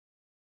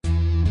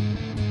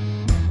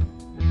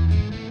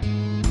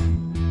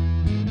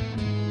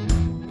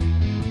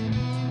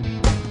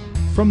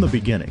From the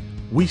beginning,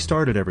 we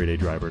started Everyday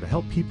Driver to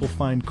help people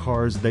find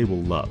cars they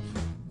will love.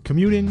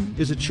 Commuting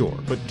is a chore,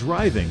 but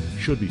driving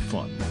should be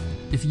fun.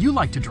 If you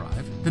like to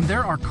drive, then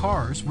there are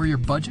cars where your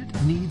budget,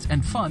 needs,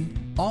 and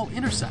fun all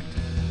intersect,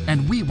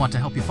 and we want to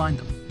help you find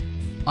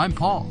them. I'm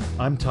Paul.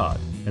 I'm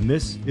Todd, and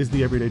this is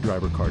the Everyday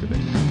Driver Car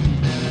Debate.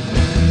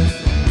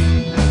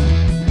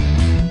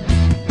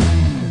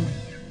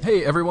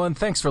 Hey everyone,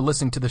 thanks for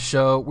listening to the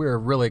show. We're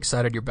really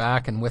excited you're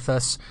back and with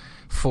us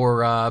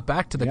for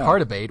Back to the Car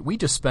Debate. We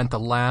just spent the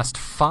last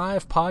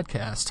 5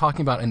 podcasts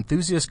talking about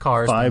enthusiast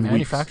cars and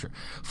manufacturer.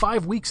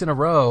 5 weeks in a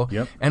row,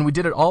 and we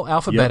did it all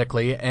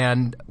alphabetically,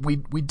 and we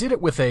did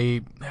it with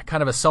a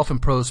kind of a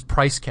self-imposed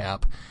price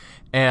cap,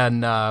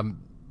 and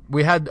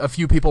we had a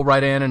few people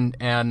write in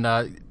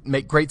and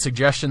make great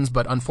suggestions,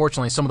 but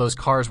unfortunately some of those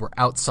cars were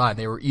outside.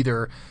 They were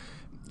either,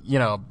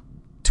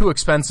 too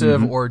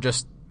expensive or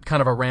just kind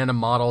of a random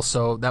model,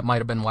 so that might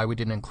have been why we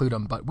didn't include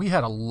them. But we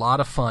had a lot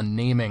of fun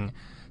naming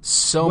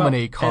so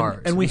many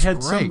cars. And we had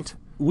great.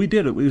 We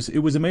did. It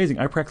was amazing.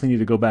 I practically need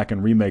to go back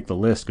and remake the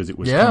list because it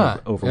was kind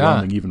of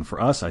overwhelming even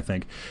for us, I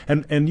think.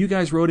 And you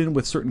guys wrote in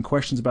with certain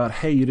questions about,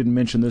 hey, you didn't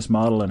mention this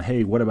model, and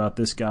hey, what about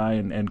this guy?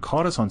 And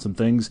caught us on some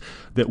things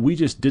that we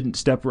just didn't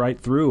step right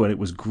through. And it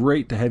was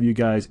great to have you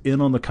guys in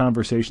on the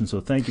conversation.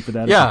 So thank you for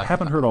that. Yeah. If you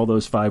haven't heard all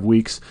those 5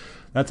 weeks,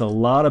 that's a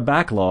lot of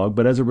backlog,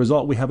 but as a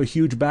result, we have a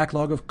huge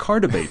backlog of car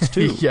debates,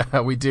 too.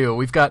 Yeah, we do.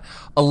 We've got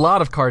a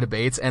lot of car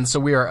debates, and so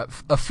we are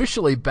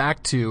officially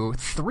back to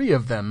 3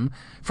 of them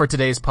for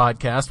today's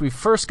podcast. We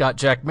first got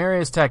Jack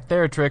Marius Tech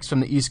Theratrix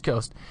from the East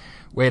Coast.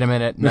 Wait a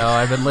minute. No,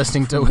 I've been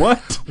listening to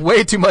what?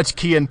 Way too much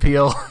Key and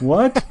Peele.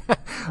 What?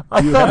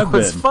 I thought it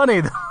was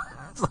funny, though.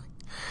 It's like,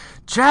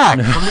 Jack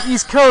from the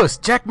East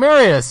Coast, Jack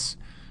Marius.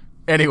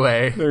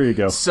 Anyway, there you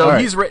go. So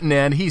he's written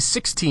in. He's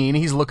 16.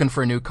 He's looking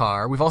for a new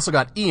car. We've also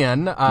got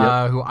Ian, who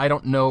I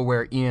don't know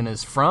where Ian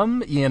is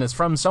from. Ian is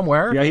from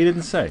somewhere. Yeah, he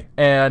didn't say.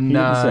 And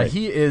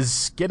he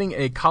is getting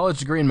a college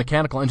degree in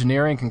mechanical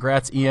engineering.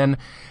 Congrats, Ian.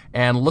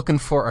 And looking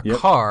for a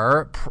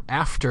car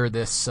after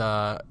this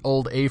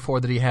old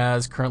A4 that he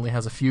has. Currently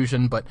has a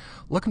Fusion, but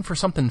looking for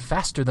something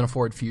faster than a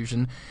Ford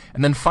Fusion.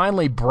 And then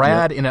finally,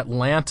 Brad in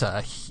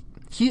Atlanta.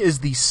 He is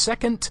the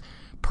second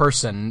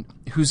person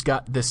who's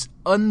got this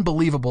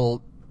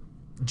unbelievable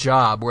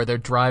job where they're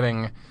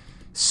driving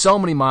so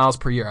many miles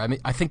per year. I mean,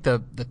 I think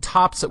the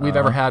tops that we've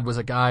ever had was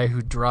a guy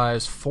who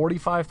drives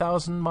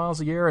 45,000 miles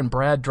a year, and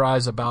Brad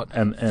drives about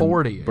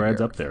 40. And Brad's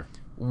up there.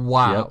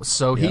 Wow.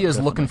 So he is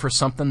looking for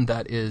something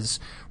that is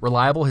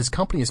reliable. His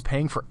company is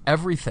paying for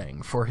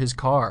everything for his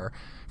car,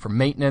 for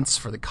maintenance,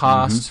 for the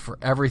cost, for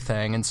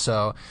everything. And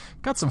so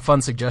got some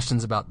fun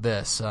suggestions about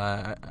this.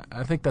 I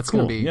think that's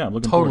going to be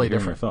totally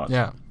different. Thoughts.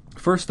 Yeah.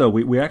 First, though,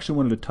 we actually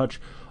wanted to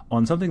touch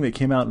on something that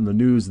came out in the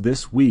news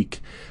this week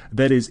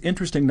that is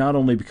interesting not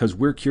only because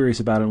we're curious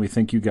about it and we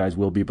think you guys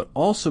will be, but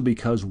also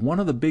because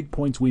one of the big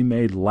points we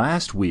made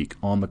last week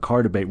on the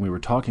car debate when we were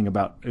talking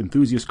about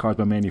enthusiast cars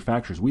by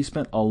manufacturers, we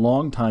spent a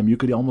long time, you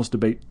could almost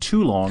debate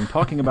too long,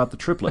 talking about the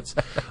triplets,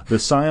 the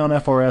Scion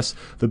FRS,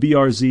 the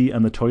BRZ,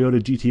 and the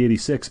Toyota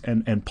GT86.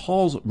 And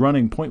Paul's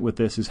running point with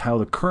this is how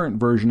the current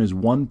version is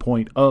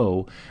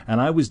 1.0, and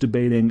I was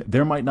debating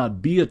there might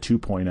not be a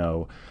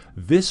 2.0.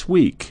 This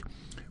week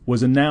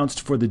was announced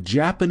for the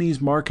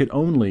Japanese market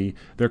only.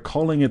 They're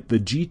calling it the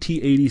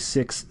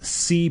GT86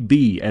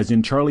 CB, as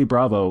in Charlie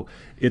Bravo.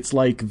 It's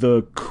like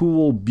the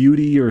Cool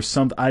Beauty or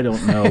something. I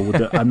don't know.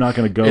 I'm not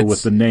going to go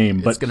with the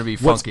name. But it's going to be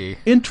funky.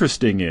 What's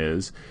interesting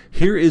is,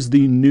 here is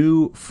the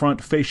new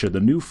front fascia, the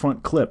new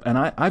front clip. And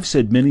I've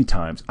said many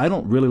times, I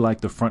don't really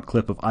like the front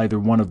clip of either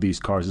one of these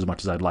cars as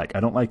much as I'd like. I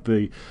don't like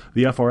the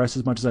FRS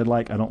as much as I'd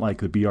like. I don't like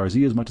the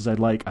BRZ as much as I'd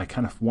like. I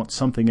kind of want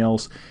something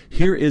else.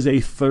 Here is a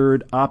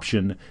third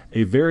option,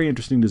 a very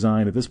interesting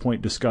design, at this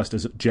point discussed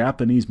as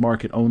Japanese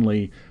market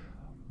only.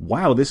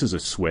 Wow, this is a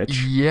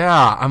switch.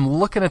 Yeah, I'm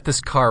looking at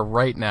this car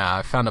right now.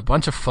 I found a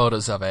bunch of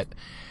photos of it.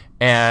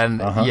 And,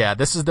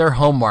 this is their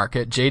home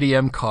market,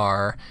 JDM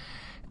car.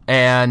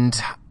 And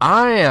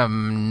I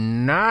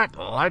am not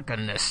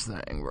liking this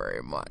thing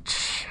very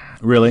much.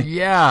 Really?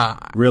 Yeah.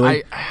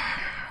 Really?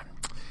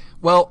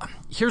 Well,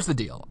 here's the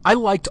deal. I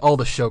liked all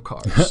the show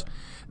cars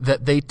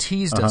that they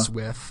teased us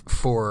with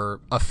for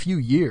a few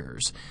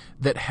years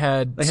that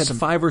had They had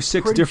 5 or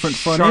 6 different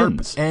front sharp,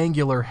 ends.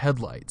 angular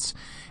headlights.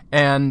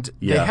 And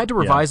they had to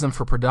revise them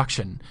for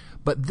production.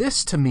 But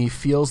this, to me,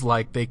 feels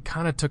like they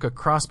kind of took a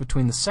cross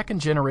between the second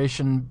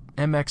generation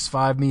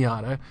MX-5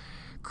 Miata,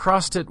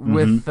 crossed it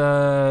with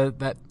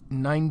that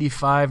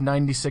 95,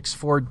 96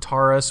 Ford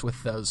Taurus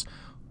with those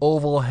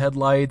oval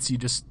headlights. You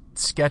just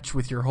sketch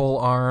with your whole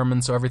arm,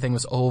 and so everything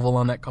was oval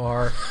on that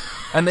car.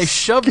 And they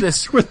shoved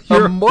this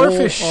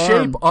amorphous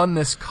shape on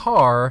this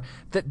car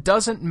that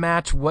doesn't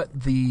match what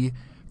the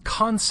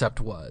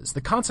concept was.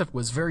 The concept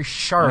was very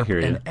sharp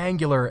and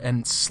angular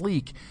and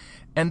sleek,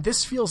 and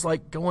this feels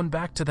like going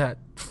back to that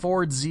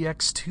Ford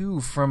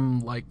ZX2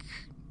 from like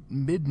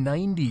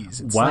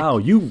mid-90s. Wow,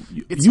 like,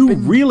 you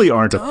really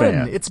aren't a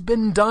fan. It's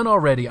been done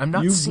already. I'm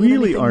not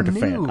seeing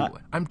anything new.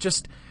 I'm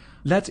just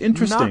That's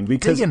interesting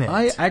because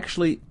I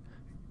actually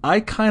I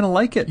kind of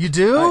like it. You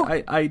do?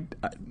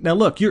 Now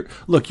look, you're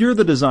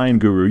the design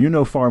guru. You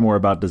know far more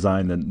about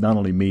design than not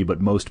only me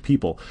but most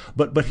people.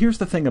 But here's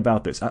the thing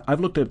about this. I've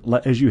looked at,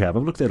 as you have,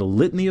 I've looked at a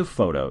litany of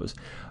photos.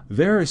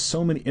 There are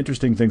so many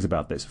interesting things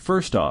about this.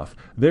 First off,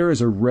 there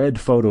is a red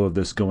photo of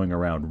this going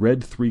around,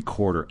 red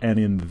 3/4, and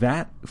in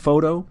that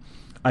photo,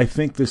 I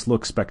think this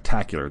looks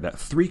spectacular. That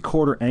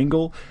 3/4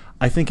 angle,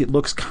 I think it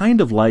looks kind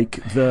of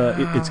like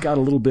it's got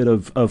a little bit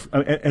of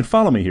and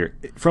follow me here.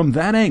 From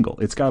that angle,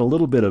 it's got a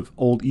little bit of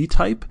old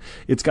E-Type.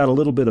 It's got a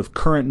little bit of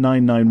current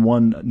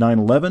 991,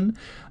 911.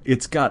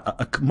 It's got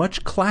a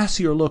much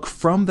classier look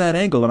from that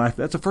angle. And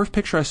that's the first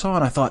picture I saw,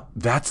 and I thought,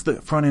 that's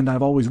the front end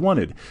I've always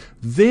wanted.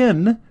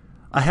 Then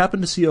I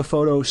happened to see a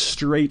photo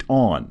straight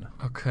on.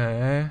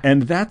 Okay.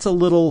 And that's a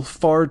little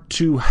far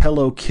too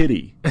Hello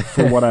Kitty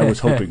for what I was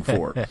hoping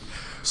for.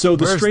 So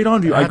the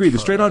straight-on view, I agree, the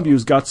straight-on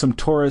view's got some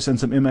Taurus and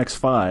some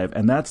MX-5,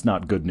 and that's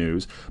not good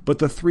news. But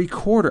the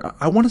 3/4,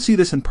 I want to see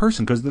this in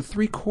person, because the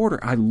 3/4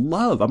 I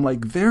love. I'm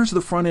like, there's the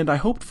front end I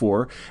hoped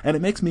for, and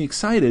it makes me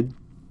excited.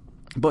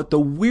 But the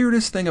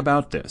weirdest thing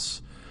about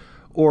this,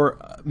 or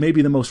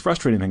maybe the most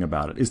frustrating thing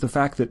about it, is the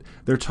fact that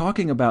they're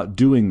talking about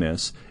doing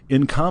this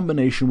in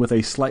combination with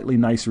a slightly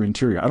nicer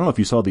interior. I don't know if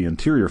you saw the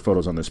interior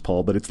photos on this,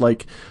 Paul, but it's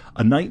like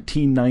a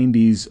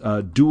 1990s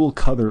dual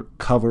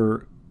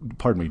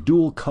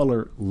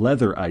color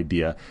leather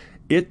idea.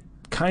 It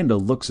kind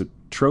of looks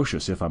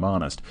atrocious, if I'm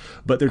honest.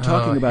 But they're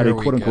talking about a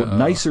quote-unquote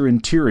nicer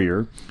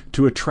interior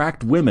to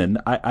attract women.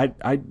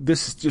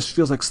 This just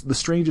feels like the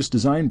strangest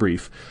design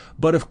brief.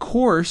 But of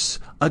course,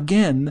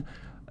 again,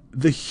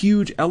 the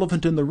huge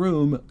elephant in the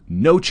room,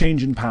 no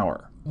change in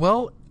power.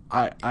 Well,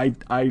 I'm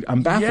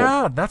baffled.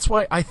 Yeah, that's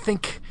why I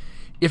think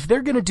if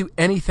they're going to do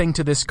anything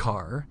to this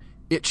car,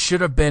 it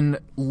should have been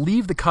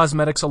leave the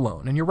cosmetics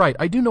alone. And you're right,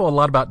 I do know a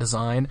lot about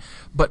design,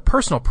 but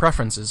personal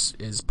preference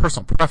is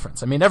personal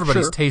preference. I mean,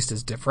 everybody's taste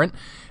is different,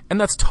 and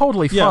that's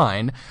totally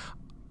fine.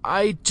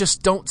 I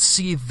just don't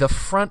see the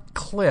front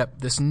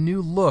clip, this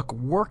new look,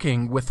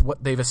 working with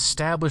what they've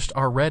established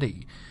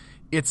already.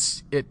 It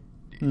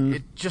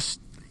just,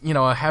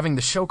 having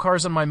the show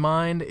cars in my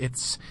mind,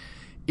 it's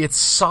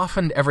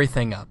softened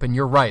everything up. And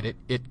you're right,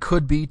 it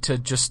could be to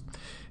just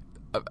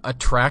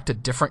attract a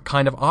different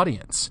kind of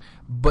audience.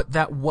 But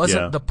that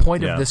wasn't the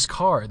point of this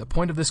car. The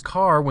point of this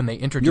car, when they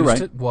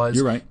introduced it,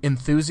 was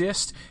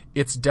enthusiast.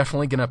 It's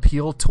definitely going to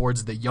appeal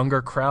towards the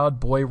younger crowd,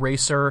 boy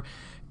racer,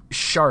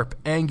 sharp,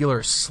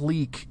 angular,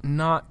 sleek,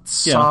 not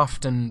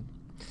soft and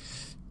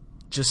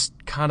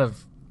just kind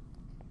of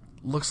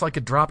looks like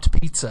a dropped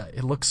pizza.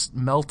 It looks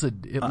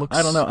melted. It looks...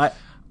 I don't know.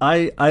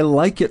 I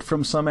like it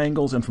from some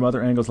angles, and from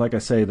other angles, like I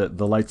say, that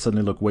the lights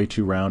suddenly look way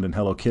too round and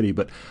Hello Kitty.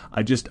 But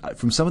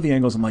from some of the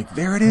angles, I'm like,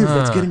 there it is.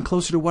 That's getting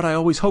closer to what I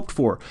always hoped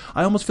for.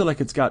 I almost feel like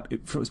it's got,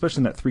 especially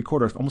in that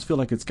 3/4, I almost feel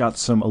like it's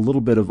got a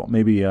little bit of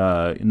maybe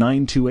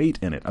 928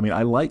 in it. I mean,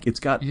 I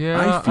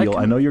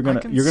know you're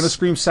gonna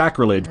scream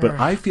sacrilege, but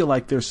I feel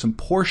like there's some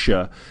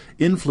Porsche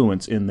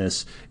influence in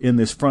this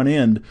front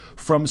end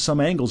from some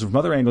angles. From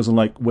other angles, I'm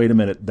like, wait a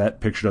minute,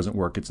 that picture doesn't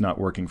work. It's not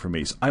working for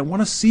me. So I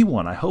want to see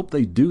one. I hope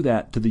they do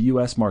that to the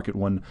U.S. market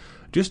one,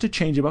 just to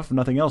change it up for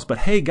nothing else. But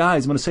hey,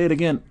 guys, I'm going to say it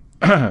again: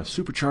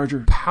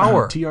 supercharger,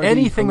 power, TRD,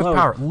 anything with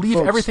power. Leave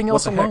everything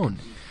else alone.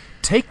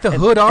 Take the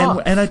hood off.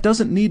 And it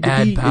doesn't need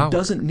to be. Power. It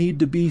doesn't need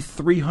to be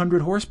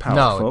 300 horsepower.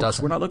 No, folks. It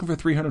doesn't. We're not looking for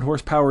 300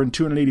 horsepower and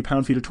 280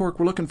 pound-feet of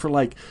torque. We're looking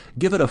for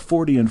give it a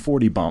 40 and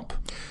 40 bump,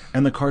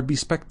 and the car'd be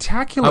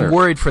spectacular. I'm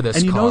worried for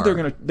this. And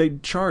car. They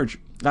charge.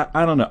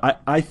 I don't know.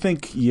 I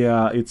think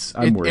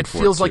I'm worried. It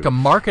feels like a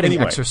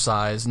marketing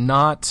exercise,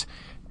 not.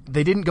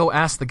 They didn't go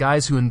ask the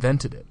guys who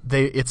invented it.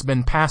 It's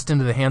been passed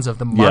into the hands of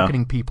the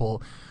marketing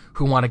people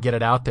who want to get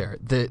it out there.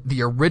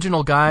 The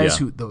original guys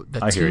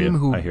the team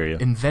who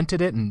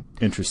invented it and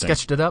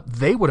sketched it up,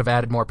 they would have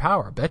added more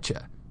power,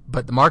 betcha.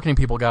 But the marketing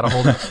people got a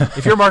hold of it.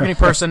 If you're a marketing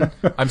person,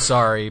 I'm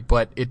sorry,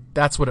 but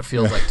that's what it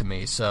feels like to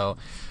me. So,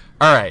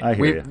 all right. I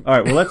hear you. All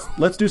right, well,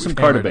 let's do some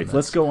car debates.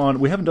 Let's go on.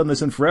 We haven't done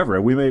this in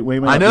forever. We may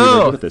not be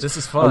very good at this. This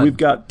is fun. We've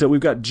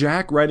got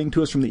Jack writing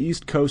to us from the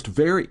East Coast.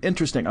 Very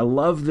interesting. I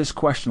love this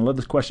question.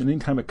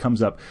 Anytime it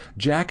comes up.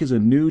 Jack is a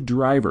new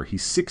driver.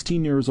 He's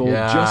 16 years old,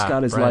 just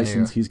got his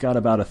license. New. He's got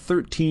about a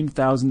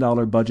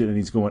 $13,000 budget, and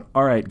he's going,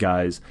 all right,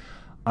 guys,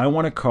 I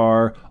want a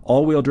car,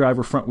 all-wheel drive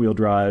or front-wheel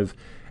drive.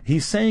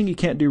 He's saying you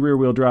can't do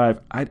rear-wheel drive.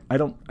 I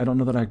don't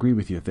know that I agree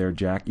with you there,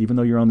 Jack. Even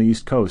though you're on the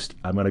East Coast,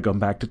 I'm going to go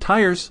back to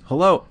tires.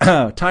 Hello,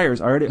 tires.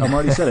 I'm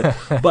already said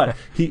it. But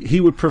he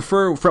would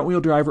prefer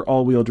front-wheel drive or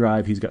all-wheel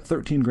drive. He's got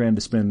 $13,000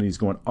 to spend, and he's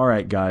going, all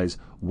right, guys,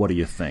 what do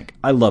you think?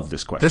 I love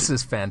this question. This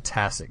is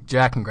fantastic,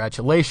 Jack.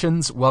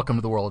 Congratulations. Welcome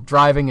to the world of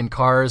driving and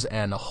cars,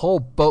 and a whole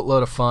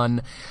boatload of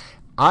fun.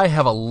 I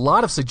have a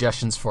lot of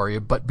suggestions for you,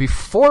 but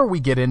before we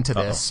get into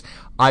this,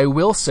 I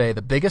will say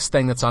the biggest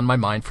thing that's on my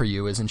mind for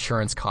you is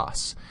insurance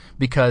costs,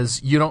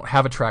 because you don't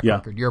have a track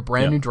record. You're a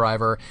brand new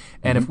driver,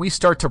 and if we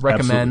start to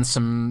recommend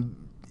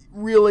some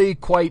really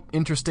quite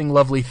interesting,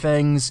 lovely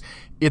things,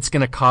 it's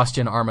going to cost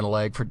you an arm and a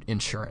leg for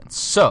insurance.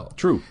 So,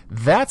 true.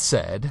 That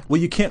said...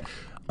 Well, you can't...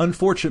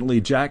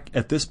 unfortunately, Jack,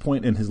 at this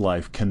point in his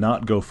life,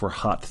 cannot go for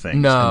hot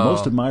things. No. And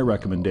most of my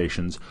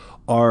recommendations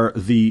are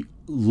the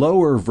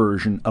lower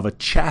version of a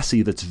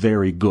chassis that's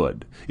very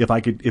good. If I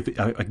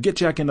could get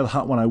Jack into the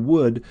hot one, I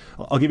would.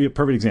 I'll give you a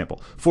perfect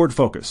example. Ford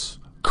Focus.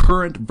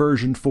 Current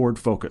version Ford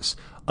Focus.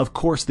 Of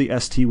course, the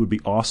ST would be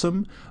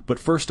awesome, but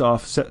first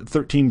off,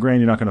 13 grand,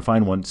 you're not going to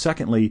find one.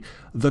 Secondly,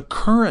 the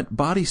current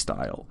body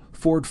style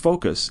Ford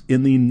Focus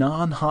in the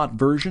non-hot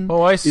version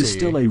is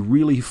still a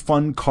really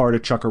fun car to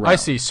chuck around. I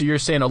see. So you're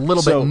saying a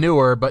little bit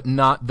newer, but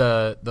not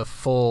the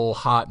full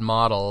hot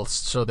model.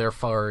 So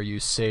therefore, you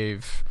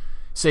save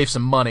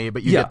some money,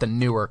 but you get the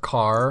newer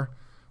car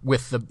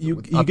with the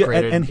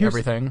upgraded and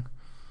everything.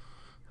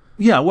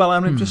 Yeah, well,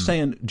 I'm just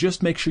saying,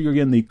 just make sure you're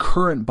getting the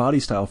current body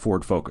style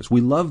Ford Focus.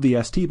 We love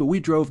the ST, but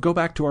go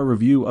back to our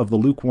review of the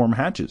lukewarm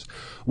hatches.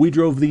 We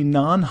drove the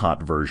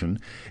non-hot version.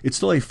 It's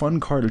still a fun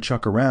car to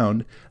chuck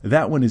around.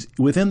 That one is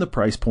within the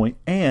price point,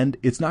 and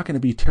it's not going to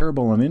be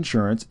terrible on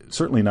insurance,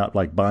 certainly not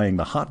like buying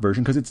the hot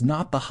version, because it's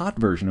not the hot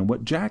version. And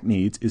what Jack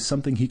needs is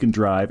something he can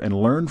drive and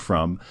learn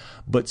from,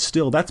 but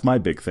still, that's my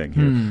big thing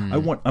here. I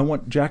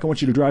want Jack, I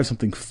want you to drive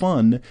something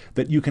fun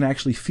that you can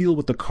actually feel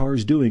what the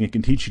car's doing. It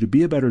can teach you to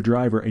be a better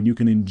driver, and you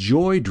can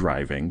enjoy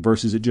driving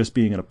versus it just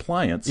being an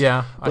appliance.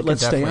 Yeah, but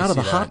let's stay out of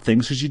the hot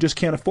things because you just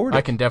can't afford it.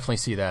 I can definitely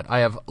see that. I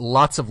have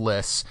lots of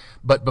lists,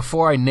 but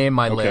before I name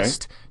my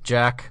list,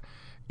 Jack,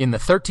 in the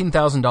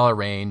 $13,000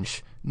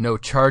 range, no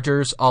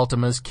Chargers,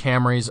 Altimas,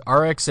 Camrys,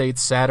 RX-8s,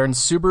 Saturns,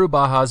 Subaru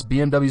Bajas,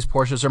 BMWs,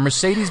 Porsches, or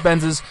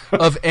Mercedes-Benzes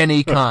of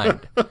any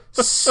kind.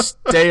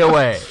 Stay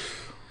away.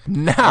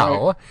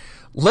 Now,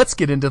 let's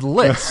get into the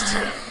list.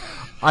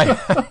 I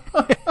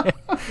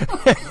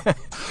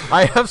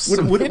have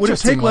some Would it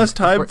take less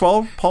time,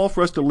 Paul,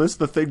 for us to list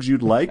the things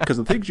you'd like? Because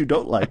the things you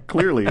don't like,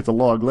 clearly, it's a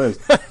long list.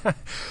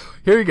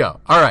 Here we go.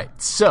 All right.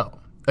 So,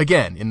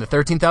 again, in the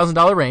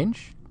 $13,000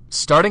 range,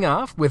 starting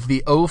off with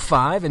the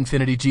 05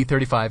 Infiniti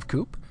G35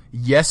 Coupe.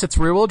 Yes, it's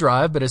rear-wheel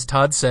drive, but as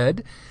Todd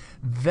said,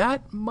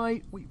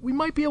 we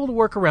might be able to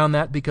work around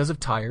that because of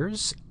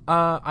tires.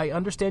 I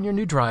understand you're a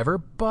new driver,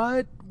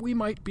 but we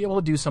might be able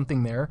to do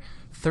something there.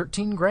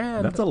 13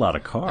 grand. That's a lot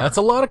of car. That's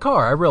a lot of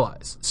car, I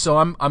realize.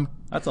 So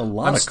That's a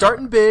lot. I'm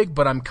starting big,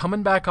 but I'm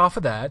coming back off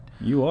of that.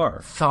 You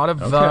are. Thought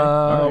of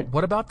right.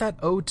 What about that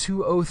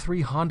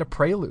 0203 Honda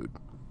Prelude?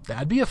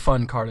 That'd be a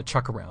fun car to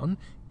chuck around.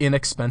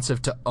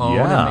 Inexpensive to own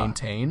and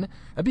maintain.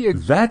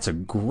 That's a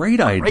great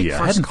idea.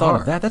 I hadn't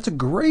thought of that. That's a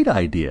great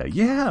idea.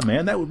 Yeah,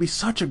 man, that would be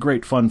such a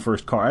great fun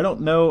first car. I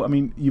don't know. I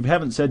mean, you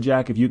haven't said,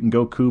 Jack, if you can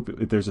go coupe,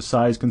 if there's a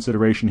size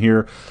consideration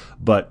here,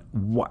 but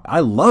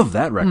I love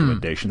that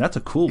recommendation. That's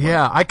a cool one.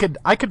 Yeah, I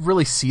could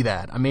really see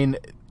that. I mean,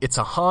 it's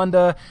a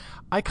Honda.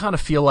 I kind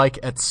of feel like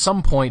at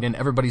some point in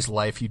everybody's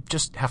life, you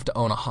just have to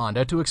own a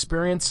Honda to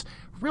experience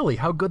really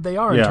how good they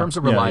are in terms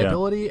of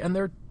reliability, and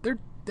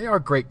they are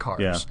great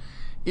cars. Yeah.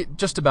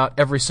 Just about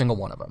every single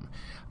one of them.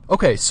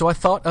 Okay, so I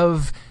thought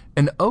of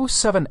an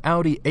 07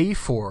 Audi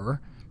A4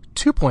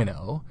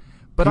 2.0,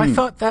 but I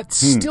thought that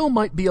still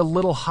might be a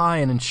little high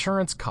in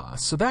insurance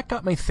costs. So that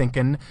got me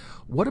thinking,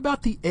 what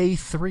about the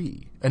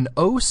A3? An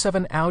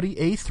 07 Audi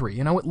A3,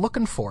 and I went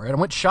looking for it. I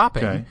went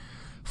shopping. Okay.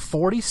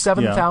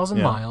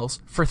 47,000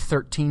 miles for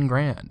 13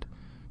 grand.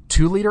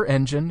 2-liter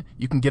engine.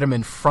 You can get them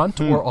in front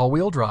or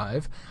all-wheel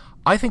drive.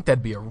 I think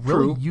that'd be a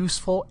really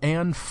useful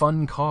and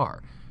fun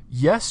car.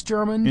 Yes,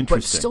 German,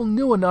 but still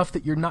new enough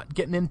that you're not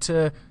getting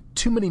into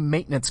too many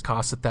maintenance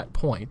costs at that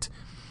point.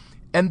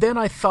 And then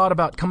I thought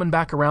about coming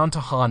back around to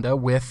Honda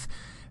with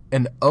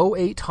an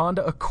 08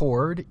 Honda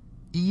Accord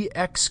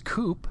EX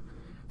Coupe.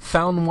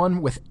 Found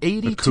one with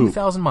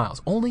 82,000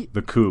 miles. Only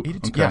the Coupe.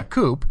 Yeah,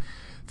 Coupe.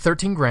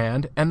 13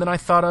 grand. And then I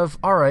thought of,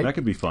 all right. That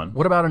could be fun.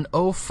 What about an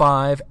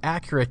 05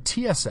 Acura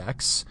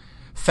TSX?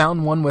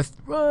 Found one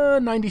with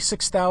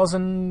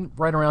 96,000,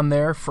 right around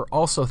there, for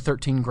also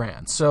 13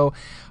 grand. So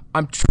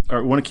all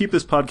right, we want to keep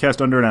this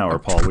podcast under an hour,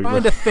 Paul. I'm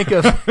trying to think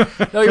of...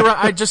 No, you're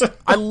right.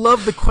 I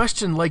love the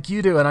question like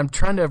you do, and I'm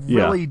trying to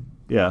really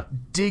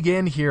dig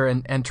in here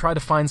and try to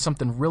find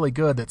something really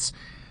good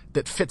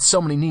that fits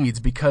so many needs,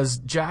 because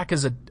Jack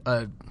is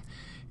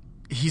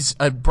he's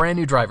a brand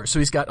new driver, so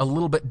he's got a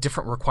little bit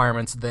different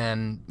requirements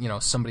than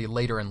somebody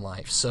later in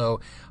life.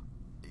 So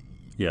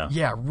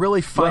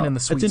really finding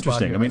the sweet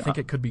spot here.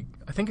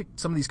 I think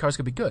some of these cars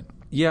could be good.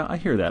 Yeah, I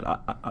hear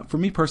that. For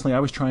me personally,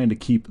 I was trying to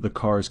keep the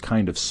cars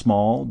kind of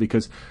small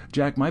because,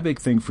 Jack, my big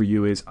thing for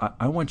you is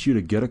I want you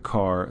to get a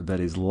car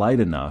that is light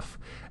enough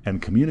and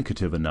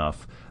communicative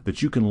enough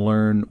that you can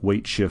learn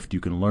weight shift, you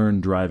can learn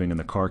driving, and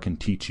the car can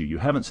teach you. You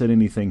haven't said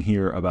anything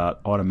here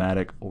about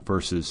automatic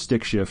versus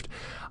stick shift.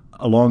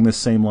 along this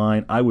same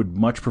line, I would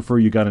much prefer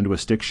you got into a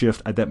stick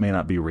shift. That may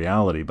not be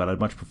reality, but I'd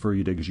much prefer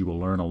you did because you will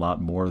learn a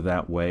lot more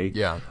that way.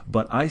 Yeah.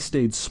 But I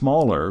stayed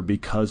smaller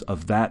because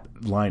of that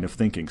line of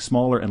thinking,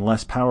 smaller and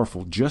less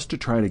powerful, just to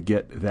try to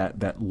get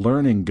that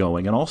learning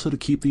going and also to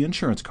keep the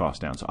insurance costs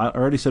down. So I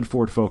already said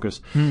Ford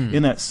Focus.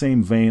 In that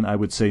same vein, I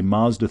would say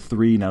Mazda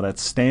 3. Now,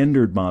 that's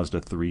standard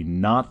Mazda 3,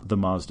 not the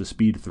Mazda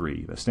Speed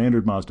 3. The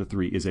standard Mazda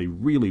 3 is a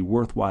really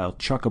worthwhile,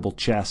 chuckable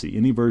chassis.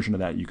 Any version of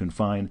that you can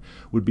find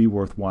would be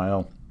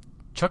worthwhile.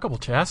 Chuckable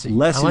chassis.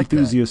 Less I like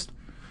enthusiast.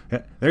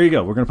 Yeah, there you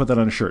go. We're going to put that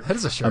on a shirt. That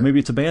is a shirt. Maybe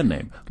it's a band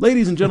name.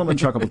 Ladies and gentlemen,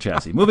 Chuckable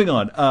Chassis. Moving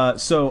on.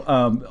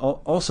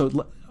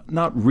 Also,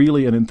 not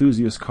really an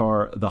enthusiast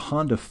car, the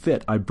Honda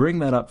Fit. I bring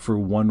that up for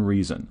one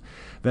reason.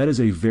 That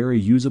is a very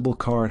usable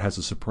car. It has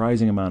a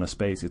surprising amount of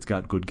space. It's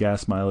got good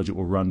gas mileage. It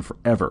will run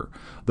forever.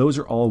 Those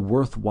are all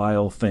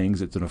worthwhile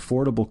things. It's an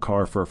affordable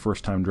car for a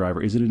first-time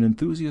driver. Is it an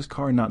enthusiast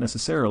car? Not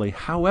necessarily.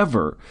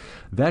 However,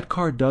 that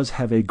car does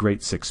have a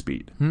great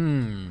six-speed.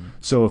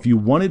 So if you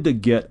wanted to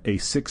get a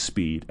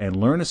six-speed and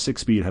learn a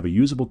six-speed, have a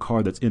usable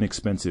car that's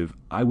inexpensive,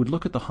 I would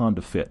look at the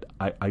Honda Fit.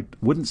 I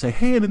wouldn't say,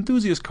 hey, an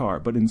enthusiast car,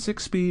 but in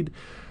six-speed,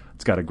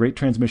 it's got a great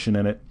transmission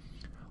in it.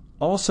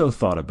 Also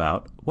thought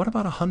about, what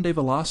about a Hyundai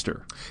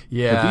Veloster?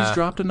 Yeah. Have these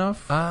dropped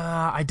enough?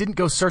 I didn't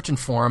go searching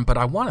for them, but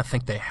I want to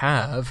think they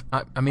have.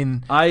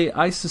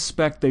 I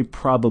suspect they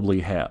probably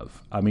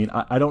have.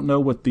 I don't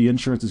know what the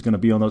insurance is going to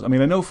be on those. I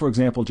know, for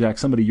example, Jack,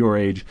 somebody your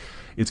age,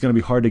 it's going to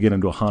be hard to get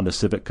into a Honda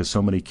Civic because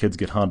so many kids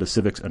get Honda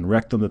Civics and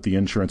wreck them that the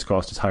insurance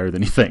cost is higher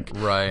than you think.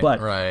 Right, but,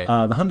 right.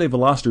 The Hyundai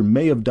Veloster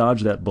may have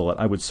dodged that bullet.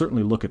 I would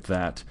certainly look at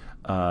that.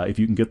 If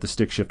you can get the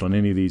stick shift on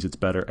any of these, it's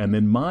better. And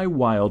then my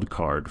wild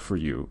card for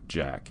you,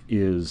 Jack,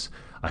 is,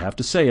 I have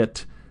to say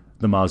it,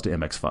 the Mazda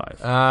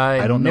MX-5.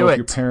 I don't know if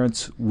your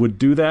parents would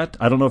do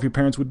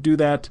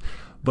that.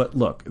 But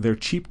look, they're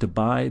cheap to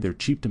buy, they're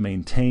cheap to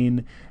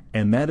maintain,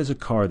 and that is a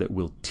car that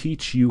will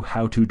teach you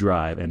how to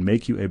drive and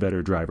make you a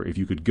better driver. If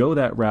you could go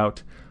that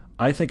route,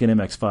 I think an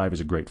MX-5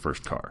 is a great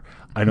first car.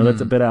 I know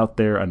that's a bit out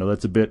there. I know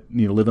that's a bit,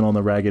 living on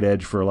the ragged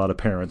edge for a lot of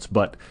parents,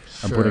 but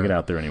I'm putting it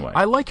out there anyway.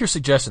 I like your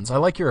suggestions. I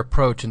like your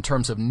approach in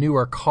terms of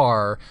newer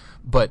car,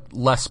 but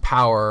less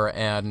power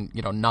and,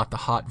 not the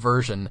hot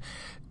version.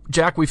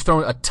 Jack, we've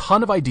thrown a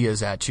ton of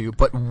ideas at you,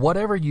 but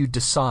whatever you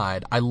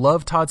decide, I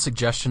love Todd's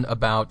suggestion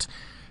about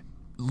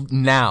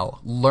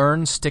now.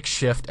 Learn stick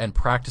shift and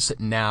practice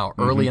it now,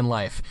 early in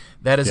life.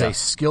 That is a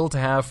skill to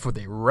have for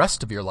the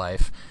rest of your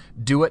life.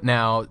 Do it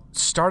now.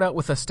 Start out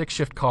with a stick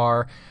shift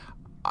car.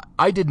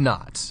 I did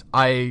not.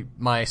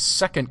 My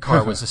second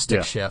car was a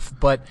stick shift,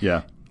 but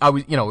I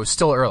was, it was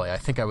still early. I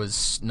think I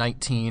was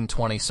 19,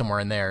 20, somewhere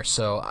in there.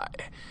 So,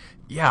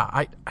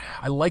 I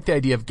like the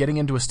idea of getting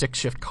into a stick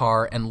shift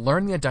car and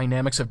learning the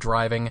dynamics of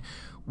driving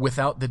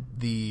without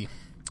the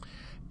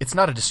it's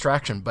not a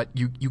distraction, but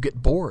you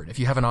get bored if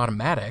you have an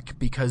automatic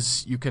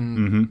because you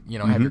can,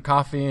 have your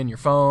coffee and your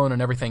phone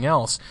and everything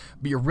else,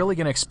 but you're really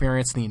going to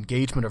experience the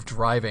engagement of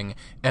driving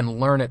and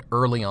learn it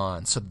early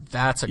on. So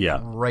that's a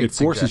great It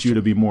forces suggestion. you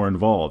to be more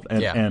involved.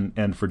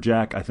 And for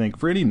Jack, I think,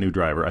 for any new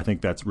driver, I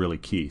think that's really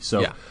key.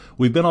 So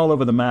we've been all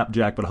over the map,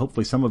 Jack, but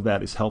hopefully some of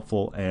that is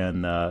helpful.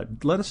 And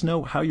let us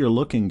know how your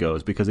looking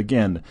goes because,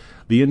 again,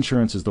 the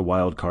insurance is the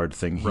wild card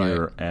thing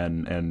here. Right.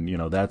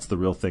 And that's the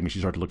real thing. As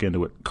you start to look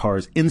into it,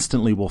 cars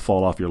instantly will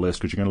fall off your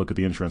list because you're going to look at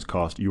the insurance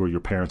cost, you or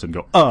your parents, and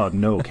go, oh,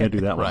 no, can't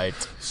do that one.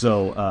 Right.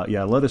 So,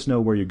 let us know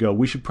where you go.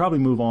 We should probably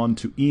move on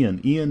to Ian.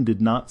 Ian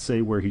did not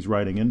say where he's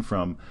writing in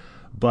from,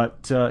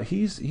 but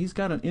he's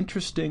got an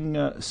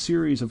interesting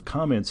series of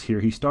comments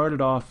here. He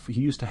started off, he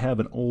used to have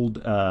an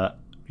old,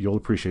 you'll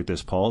appreciate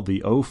this, Paul,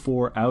 the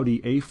 04 Audi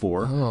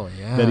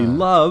A4 that he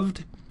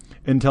loved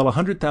until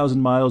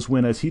 100,000 miles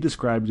when, as he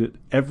described it,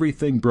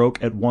 everything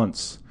broke at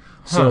once.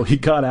 So he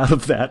got out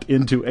of that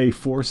into a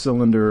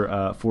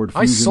four-cylinder Ford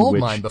Fusion, I sold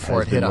which mine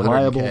before has it hit been 100K.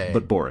 reliable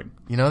but boring.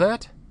 You know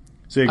that?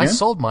 Say again? I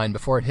sold mine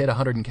before it hit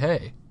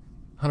 100K,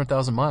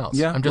 100,000 miles.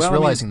 Yeah, I'm just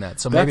realizing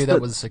that. So maybe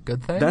that was a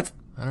good thing?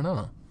 I don't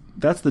know.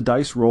 That's the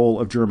dice roll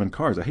of German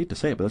cars. I hate to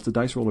say it, but that's the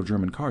dice roll of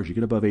German cars. You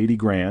get above 80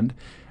 grand,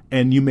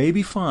 and you may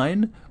be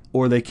fine,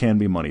 or they can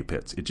be money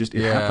pits. It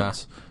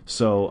happens.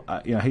 So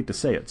I hate to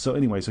say it. So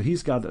anyway, so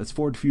he's got this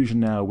Ford Fusion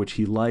now, which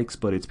he likes,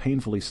 but it's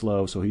painfully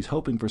slow. So he's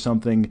hoping for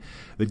something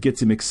that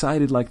gets him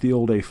excited like the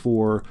old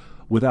A4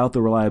 without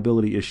the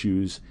reliability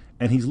issues.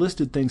 And he's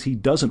listed things he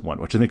doesn't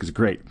want, which I think is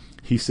great.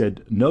 He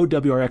said no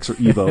WRX or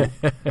Evo.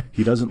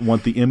 He doesn't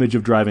want the image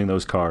of driving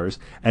those cars.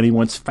 And he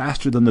wants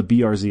faster than the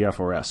BRZ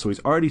FRS. So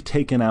he's already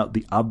taken out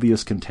the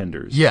obvious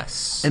contenders.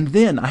 Yes. And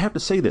then, I have to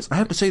say this,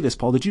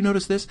 Paul. Did you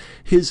notice this?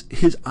 His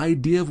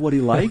idea of what he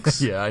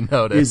likes I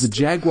noticed. is the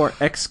Jaguar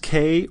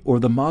XK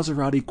or the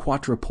Maserati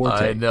Quattroporte.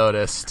 I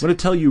noticed. I'm going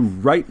to tell you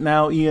right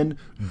now, Ian,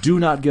 do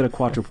not get a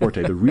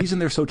Quattroporte. The reason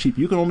they're so cheap,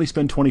 you can only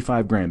spend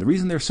 25 grand. The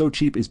reason they're so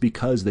cheap is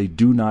because they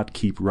do not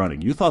keep running.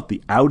 You thought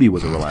the Audi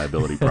was a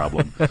reliability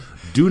problem.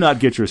 Do not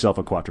get yourself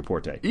a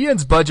Quattroporte.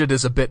 Ian's budget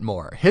is a bit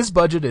more. His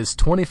budget is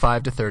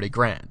 25 to 30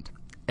 grand.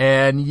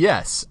 And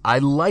yes, I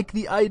like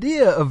the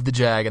idea of the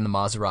Jag and the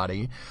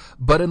Maserati,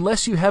 but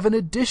unless you have an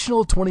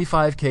additional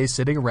 $25K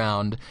sitting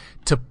around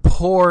to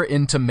pour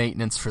into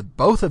maintenance for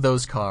both of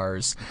those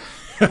cars,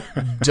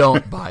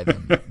 don't buy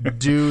them.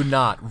 Do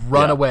not.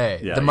 Run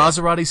away. The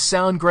Maseratis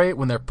sound great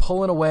when they're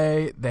pulling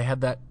away. They had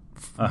that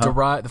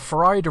the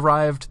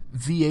Ferrari-derived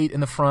V8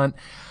 in the front.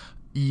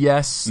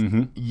 Yes,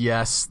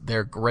 yes,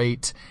 they're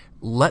great.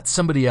 Let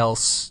somebody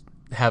else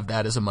have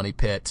that as a money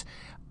pit.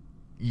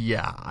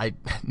 Yeah,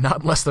 not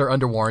unless they're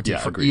under warranty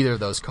for either of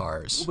those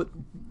cars.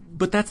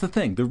 But that's the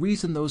thing. The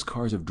reason those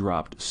cars have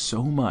dropped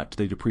so much,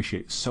 they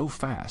depreciate so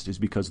fast, is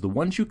because the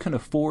ones you can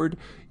afford,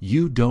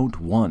 you don't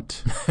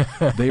want.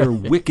 They are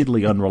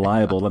wickedly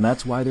unreliable, and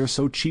that's why they're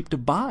so cheap to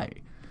buy.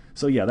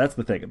 So yeah, that's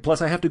the thing.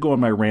 Plus, I have to go on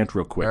my rant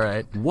real quick. All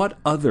right. What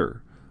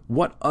other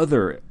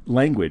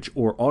language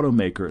or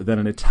automaker than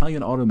an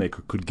Italian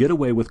automaker could get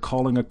away with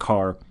calling a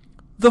car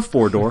the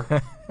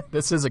four-door?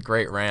 This is a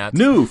great rant.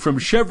 New from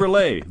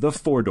Chevrolet, the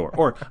four-door.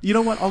 Or, you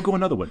know what? I'll go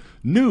another one.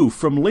 New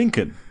from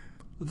Lincoln,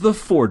 the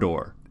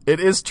four-door. It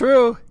is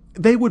true.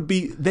 They would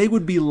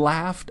be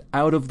laughed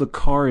out of the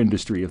car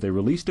industry if they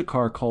released a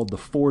car called the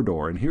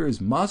four-door, and here is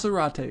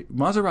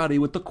Maserati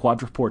with the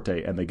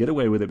Quattroporte, and they get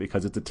away with it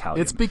because it's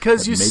Italian. It's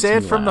because you say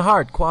it from the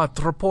heart,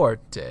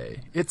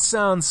 Quattroporte. It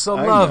sounds so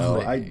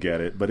lovely. I know, I get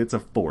it, but it's a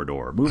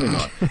four-door. Moving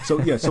on.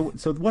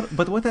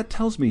 What that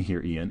tells me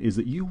here, Ian, is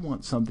that you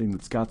want something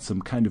that's got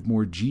some kind of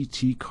more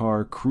GT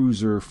car,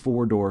 cruiser,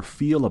 four-door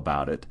feel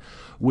about it,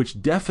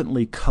 which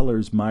definitely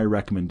colors my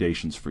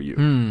recommendations for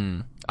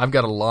you. I've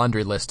got a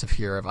laundry list of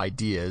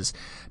ideas.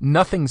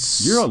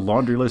 Nothing's... You're a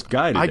laundry list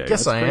guy today. I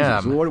guess I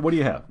am. So what do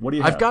you have?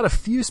 I've got a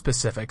few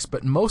specifics,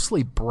 but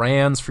mostly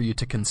brands for you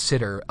to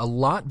consider. A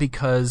lot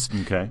because,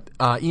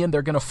 Ian,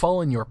 they're going to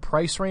fall in your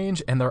price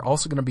range, and they're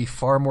also going to be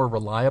far more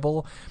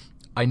reliable.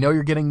 I know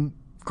you're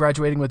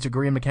graduating with a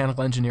degree in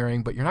mechanical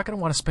engineering, but you're not going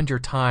to want to spend your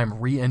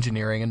time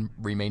re-engineering and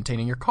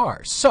re-maintaining your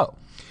car. So...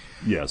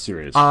 Yeah,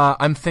 serious.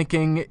 I'm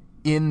thinking...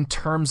 in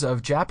terms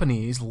of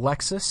Japanese,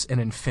 Lexus and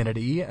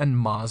Infiniti and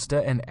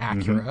Mazda and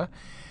Acura.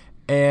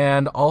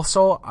 And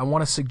also, I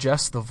want to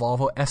suggest the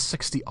Volvo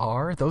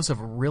S60R. Those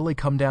have really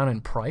come down in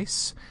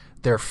price.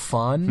 They're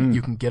fun.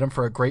 You can get them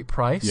for a great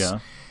price. Yeah.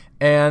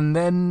 And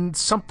then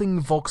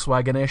something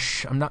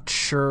Volkswagen-ish. I'm not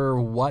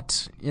sure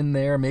what in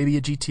there. Maybe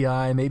a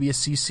GTI, maybe a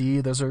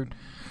CC. Those are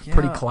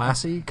pretty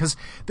classy. Because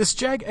this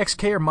Jag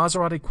XK or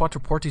Maserati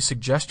Quattroporte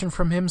suggestion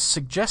from him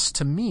suggests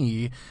to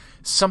me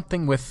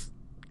something with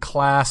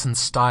class and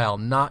style,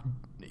 not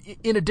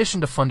in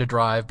addition to fun to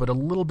drive, but a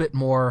little bit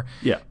more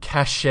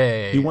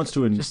cachet. He wants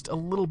to just a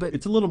little bit.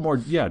 It's a little more,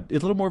 a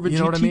little more of a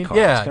GT car.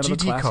 Yeah, it's kind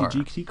GT of a classy car.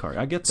 GT car.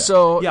 I get that.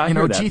 So I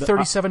hear that.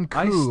 G37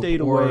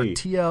 Coupe or away.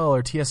 TL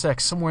or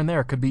TSX somewhere in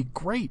there could be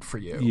great for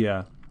you.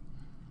 Yeah.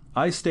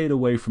 I stayed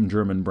away from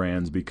German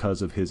brands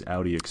because of his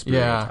Audi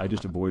experience. Yeah. I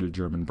just avoided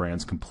German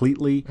brands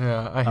completely.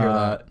 Yeah, I hear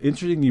that.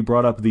 Interesting you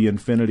brought up the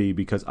Infiniti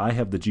because I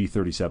have the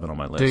G37 on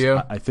my list. Do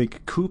you? I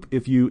think Coupe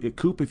if you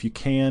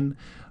can.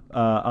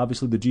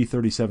 Obviously the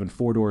G37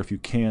 four-door if you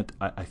can't.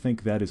 I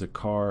think that is a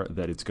car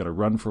that it's going to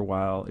run for a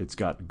while. It's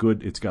got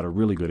a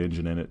really good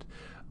engine in it.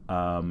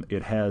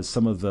 It has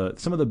some of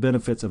the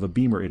benefits of a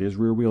Beamer. It is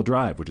rear-wheel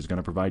drive, which is going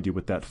to provide you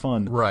with that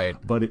fun. Right.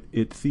 But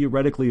it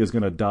theoretically is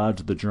going to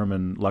dodge the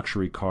German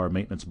luxury car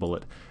maintenance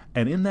bullet.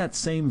 And in that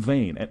same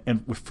vein,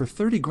 and for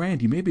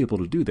 $30,000, you may be able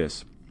to do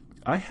this.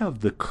 I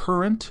have the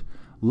current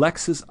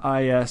Lexus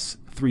IS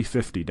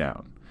 350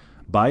 down.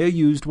 Buy a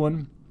used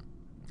one.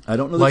 I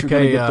don't know that like you're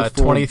going to get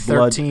the full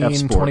 2013, blood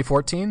F-Sport.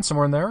 2014,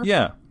 somewhere in there?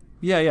 Yeah.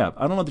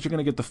 I don't know that you're going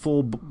to get the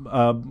full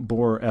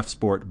bore F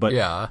Sport, but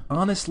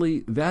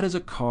honestly, that is a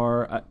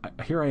car.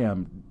 Here I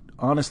am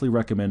honestly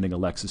recommending a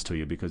Lexus to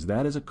you because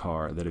that is a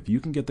car that if you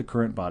can get the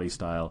current body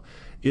style,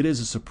 it is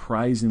a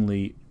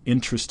surprisingly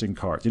interesting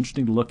car. It's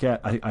interesting to look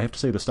at. I have to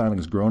say the styling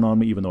has grown on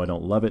me, even though I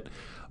don't love it,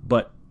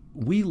 but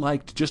we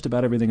liked just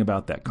about everything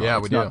about that car. Yeah,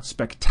 it's not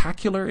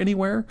spectacular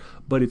anywhere,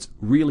 but it's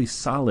really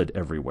solid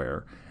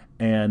everywhere.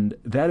 And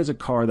that is a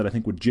car that I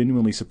think would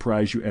genuinely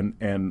surprise you.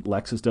 And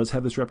Lexus does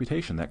have this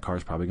reputation. That car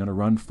is probably going to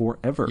run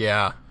forever.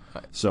 Yeah.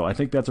 So I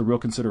think that's a real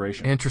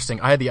consideration. Interesting.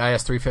 I had the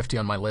IS 350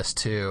 on my list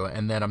too.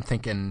 And then I'm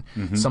thinking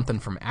something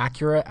from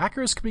Acura.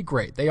 Acuras could be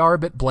great. They are a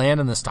bit bland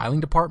in the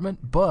styling department,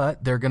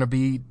 but they're going to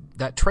be,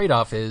 that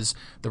trade-off is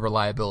the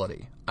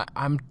reliability.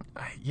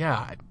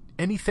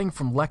 Anything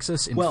from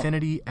Lexus,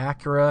 Infiniti,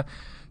 Acura,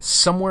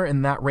 somewhere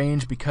in that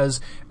range, because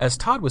as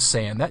Todd was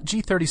saying, that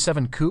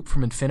G37 Coupe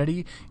from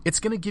Infiniti, it's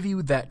going to give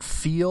you that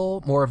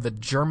feel, more of the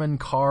German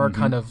car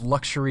kind of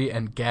luxury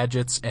and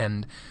gadgets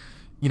and,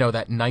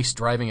 that nice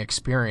driving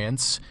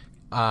experience.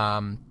 It's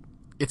going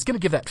to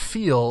give that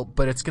feel,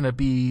 but it's going to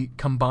be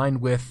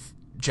combined with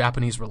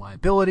Japanese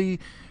reliability,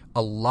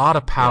 a lot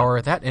of power.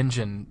 Yeah. That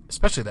engine,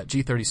 especially that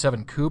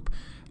G37 Coupe,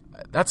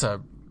 that's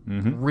a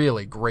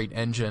really great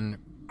engine.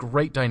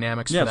 Great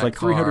dynamics for that car. Yeah,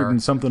 it's like 300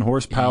 and something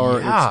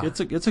horsepower. Yeah. It's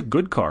a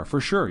good car for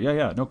sure.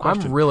 Yeah, no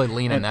question. I'm really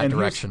leaning that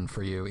direction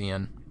for you,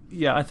 Ian.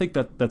 Yeah, I think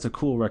that's a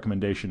cool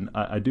recommendation.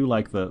 I do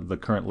like the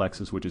current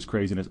Lexus, which is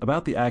craziness.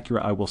 About the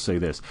Acura, I will say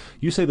this.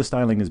 You say the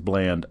styling is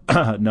bland.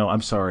 No,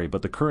 I'm sorry,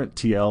 but the current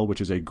TL,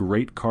 which is a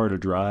great car to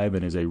drive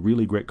and is a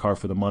really great car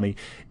for the money,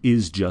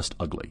 is just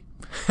ugly.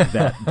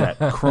 That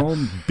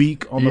chrome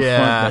beak on the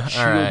front, that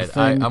shield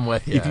thing. I'm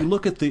with you. If you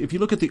look at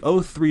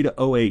the 03 to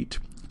 08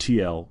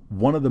 TL,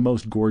 one of the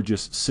most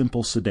gorgeous,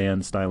 simple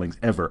sedan stylings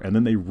ever, and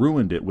then they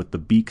ruined it with the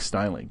beak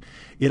styling.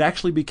 It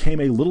actually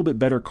became a little bit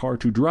better car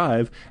to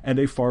drive and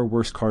a far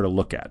worse car to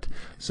look at.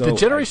 So the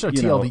generation of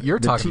TL that you're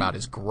talking about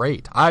is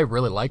great. I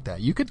really like that.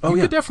 You could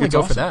definitely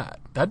go for that.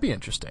 That'd be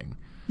interesting.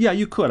 Yeah,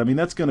 you could. I mean,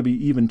 that's going to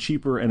be even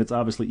cheaper, and it's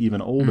obviously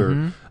even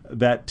older.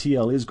 That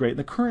TL is great. And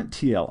the current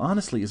TL,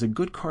 honestly, is a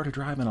good car to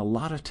drive and a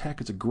lot of tech.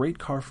 It's a great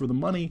car for the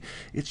money.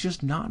 It's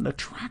just not an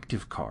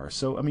attractive car.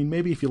 So, I mean,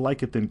 maybe if you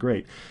like it, then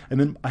great. And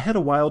then I had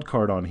a wild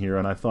card on here,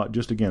 and I thought,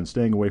 just again,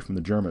 staying away from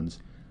the Germans,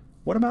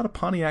 what about a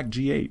Pontiac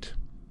G8?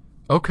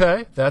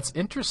 Okay, that's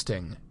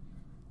interesting.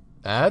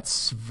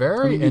 That's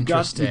very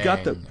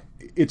interesting.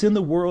 It's in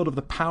the world of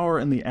the power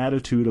and the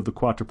attitude of the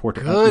Quattroporte.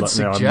 Good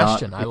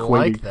suggestion. I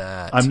like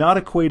that. I'm not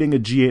equating a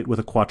G8 with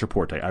a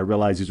Quattroporte. I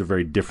realize these are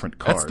very different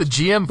cars. That's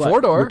the GM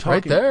four-door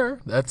right there.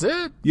 That's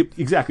it. Yep,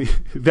 exactly.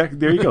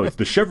 There you go. It's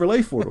the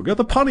Chevrolet four-door. Got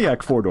the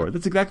Pontiac four-door.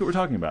 That's exactly what we're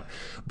talking about.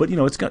 But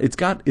it's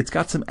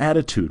got some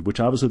attitude, which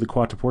obviously the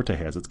Quattroporte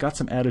has. It's got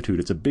some attitude.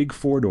 It's a big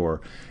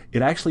four-door.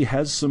 It actually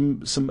has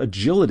some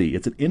agility.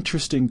 It's an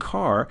interesting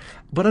car,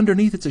 but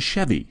underneath it's a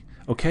Chevy.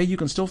 Okay, you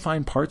can still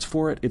find parts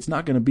for it. It's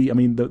not going to be, I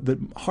mean, the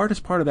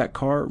hardest part of that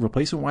car,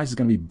 replacement-wise, is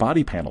going to be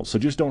body panels. So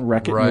just don't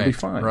wreck it and you'll be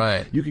fine.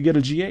 Right. You could get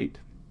a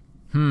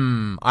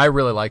G8. I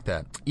really like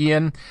that.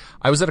 Ian,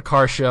 I was at a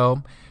car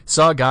show,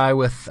 saw a guy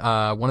with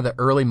one of the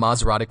early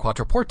Maserati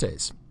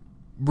Quattroportes.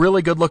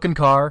 Really good-looking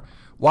car.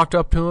 Walked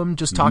up to him,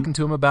 just talking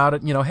to him about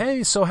it.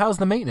 Hey, so how's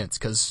the maintenance?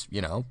 Because,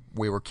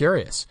 we were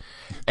curious.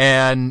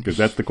 And because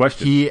that's the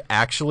question. He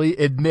actually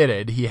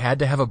admitted he had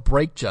to have a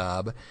brake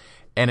job,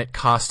 and it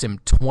cost him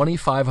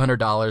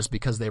 $2,500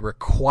 because they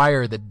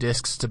require the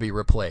discs to be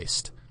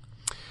replaced.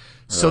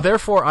 So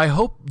therefore, I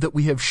hope that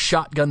we have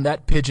shotgunned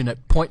that pigeon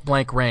at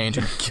point-blank range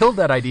and killed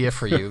that idea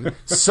for you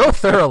so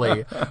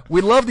thoroughly. We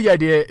love the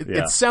idea.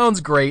 It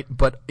sounds great,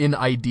 but in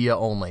idea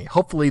only.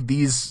 Hopefully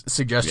these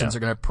suggestions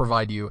are going to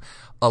provide you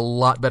a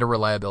lot better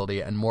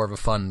reliability and more of a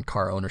fun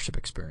car ownership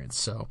experience.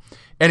 So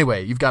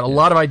anyway, you've got a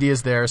lot of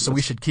ideas there, so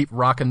we should keep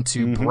rocking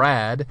to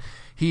Brad.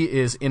 He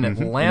is in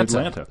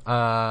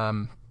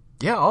Atlanta.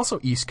 Yeah, also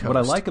East Coast.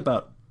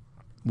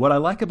 What I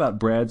like about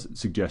Brad's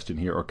suggestion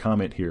here or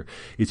comment here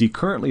is he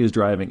currently is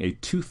driving a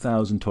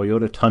 2000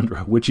 Toyota Tundra,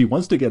 which he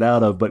wants to get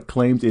out of, but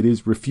claims it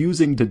is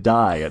refusing to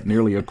die at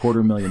nearly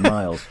 250,000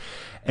 miles.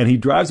 And he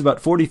drives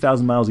about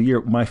 40,000 miles a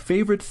year. My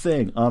favorite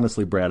thing,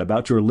 honestly, Brad,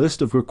 about your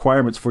list of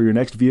requirements for your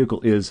next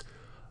vehicle is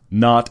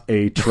not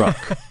a truck,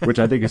 which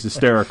I think is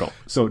hysterical.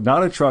 So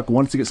not a truck,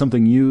 wants to get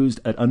something used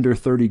at under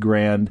 30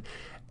 grand.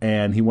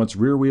 And he wants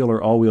rear wheel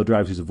or all wheel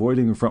drives. He's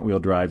avoiding the front wheel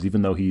drives,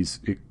 even though he's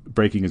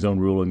breaking his own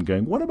rule and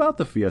going, what about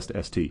the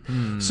Fiesta ST?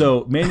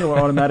 So manual or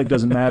automatic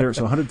doesn't matter.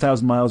 So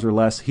 100,000 miles or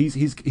less.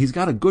 He's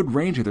got a good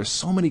range here. There's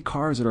so many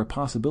cars that are a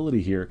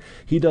possibility here.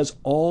 He does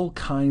all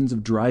kinds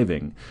of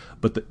driving.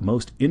 But the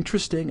most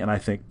interesting and I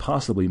think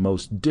possibly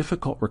most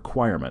difficult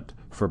requirement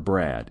for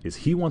Brad is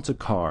he wants a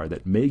car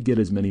that may get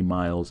as many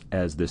miles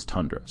as this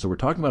Tundra. So we're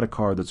talking about a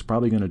car that's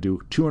probably going to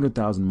do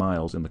 200,000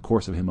 miles in the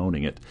course of him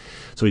owning it.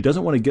 So he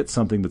doesn't want to get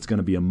something that's going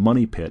to be a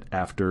money pit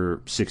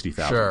after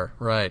 60,000. Sure,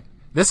 right.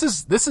 This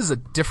is a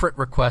different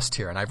request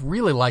here, and I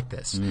really like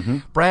this.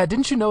 Brad,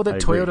 didn't you know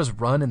that Toyotas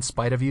run in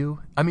spite of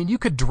you? I mean, you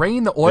could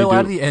drain the oil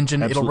out of the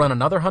engine, it'll run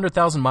another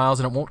 100,000 miles,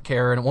 and it won't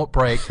care, and it won't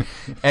break,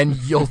 and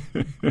you'll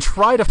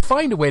try to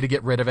find a way to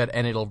get rid of it,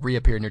 and it'll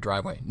reappear in your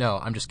driveway. No,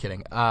 I'm just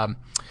kidding. I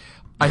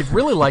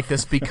really like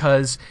this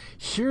because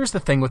here's the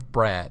thing with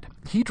Brad.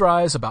 He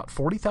drives about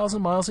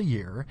 40,000 miles a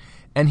year,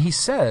 and he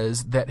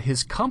says that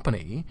his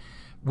company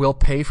will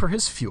pay for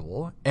his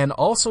fuel, and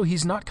also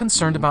he's not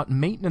concerned about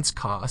maintenance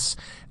costs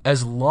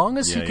as long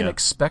as he can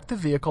expect the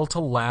vehicle to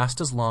last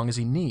as long as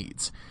he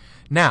needs.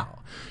 Now,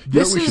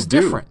 this is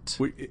different.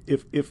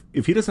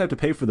 If he doesn't have to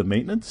pay for the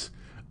maintenance,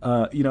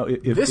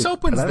 this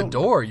opens the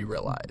door. You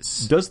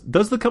realize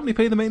does the company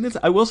pay the maintenance?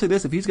 I will say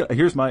this: if he's got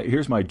here's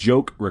my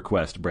joke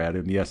request, Brad,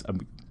 and yes,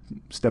 I'm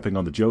stepping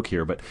on the joke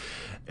here, but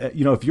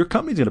if your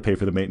company's going to pay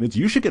for the maintenance,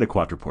 you should get a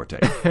Quattroporte.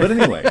 But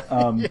anyway,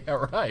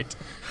 yeah, right.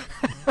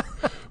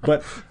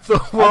 But the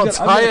world's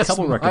highest a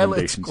couple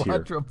recommendations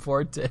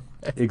Quattroporte.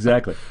 Here.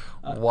 Exactly.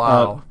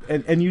 Wow.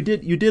 And you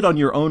did on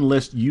your own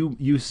list.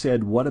 You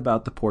said, what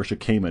about the Porsche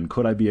Cayman?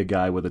 Could I be a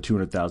guy with a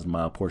 200,000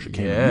 mile Porsche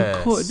Cayman?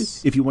 Yes. You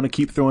could if you want to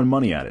keep throwing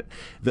money at it.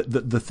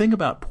 The thing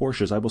about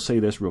Porsches, I will say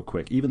this real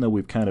quick, even though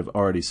we've kind of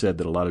already said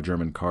that a lot of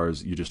German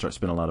cars, you just start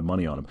spending a lot of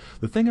money on them.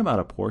 The thing about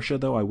a Porsche,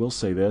 though, I will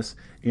say this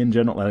in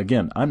general, and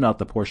again, I'm not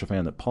the Porsche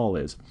fan that Paul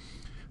is.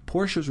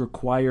 Porsches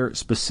require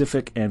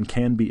specific and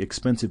can be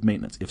expensive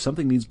maintenance. If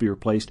something needs to be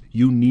replaced,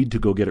 you need to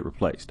go get it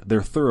replaced.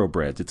 They're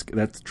thoroughbreds.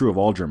 That's true of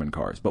all German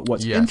cars. But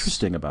what's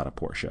interesting about a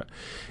Porsche,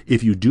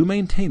 if you do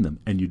maintain them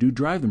and you do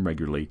drive them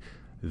regularly,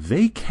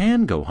 they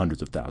can go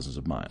hundreds of thousands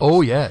of miles.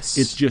 Oh, yes.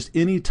 It's just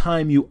any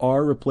time you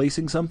are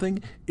replacing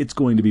something, it's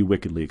going to be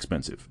wickedly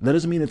expensive. That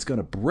doesn't mean it's going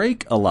to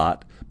break a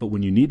lot, but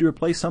when you need to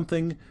replace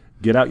something,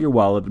 get out your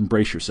wallet and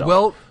brace yourself.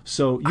 Well,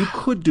 so you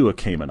could do a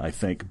Cayman, I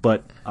think,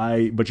 but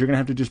you're going to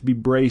have to just be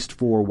braced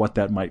for what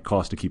that might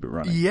cost to keep it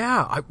running.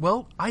 Yeah,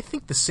 I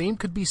think the same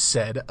could be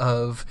said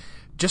of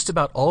just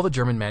about all the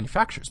German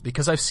manufacturers,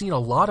 because I've seen a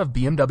lot of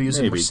BMWs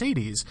and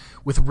Mercedes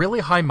with really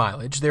high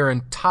mileage. They're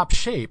in top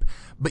shape,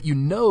 but you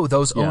know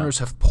those owners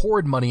have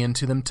poured money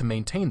into them to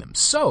maintain them.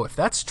 So if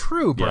that's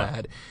true,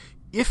 Brad,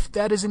 if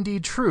that is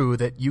indeed true,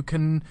 that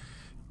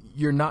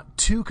you're not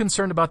too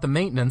concerned about the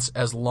maintenance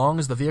as long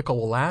as the vehicle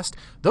will last,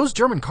 those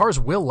German cars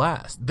will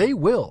last. They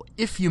will,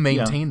 if you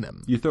maintain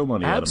them. You throw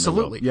money at them.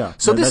 Absolutely. Yeah.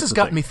 So this has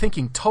gotten me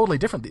thinking totally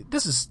differently.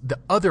 This is the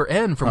other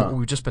end from what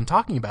we've just been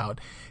talking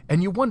about.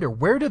 And you wonder,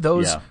 where do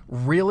those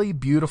really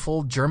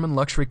beautiful German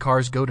luxury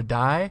cars go to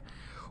die?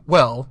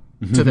 Well,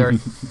 to their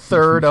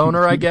third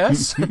owner, I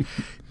guess.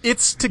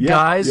 It's to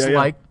guys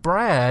like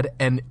Brad.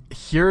 And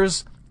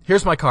here's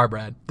my car,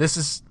 Brad. This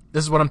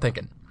is what I'm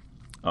thinking.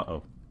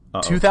 Uh-oh.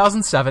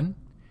 2007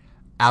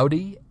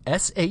 Audi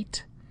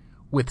S8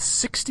 with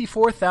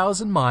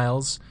 64,000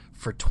 miles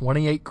for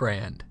 28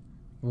 grand.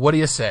 What do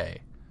you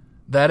say?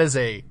 That is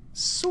a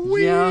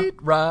sweet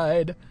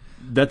ride.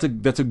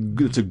 It's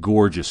a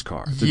gorgeous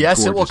car.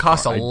 Yes, it will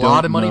cost a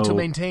lot of money to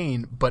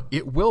maintain, but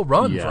it will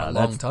run for a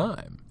long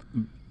time.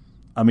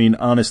 I mean,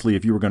 honestly,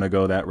 if you were going to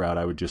go that route,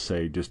 I would just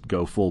say just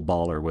go full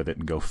baller with it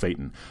and go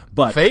Phaeton.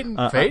 But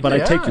I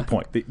take your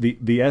point.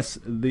 The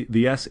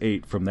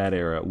S8 from that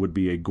era would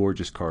be a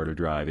gorgeous car to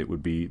drive. It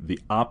would be the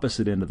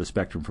opposite end of the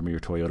spectrum from your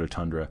Toyota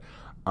Tundra.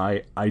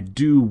 I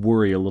do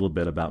worry a little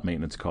bit about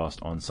maintenance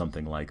cost on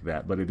something like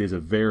that, but it is a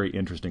very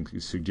interesting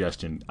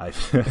suggestion. I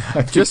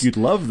think you'd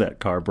love that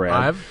car,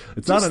 Brad.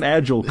 It's not an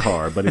agile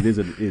car, but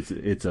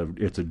it's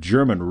a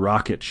German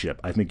rocket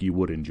ship. I think you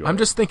would enjoy. I'm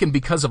just thinking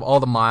because of all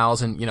the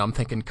miles, and I'm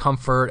thinking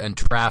comfort and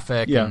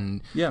traffic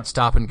and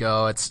stop and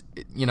go. It's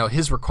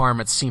his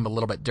requirements seem a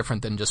little bit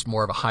different than just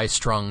more of a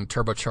high-strung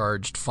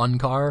turbocharged fun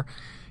car.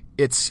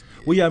 He's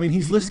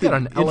listed got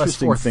an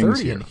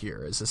LS430 in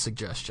here as a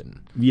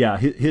suggestion. Yeah,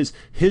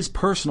 his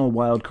personal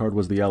wild card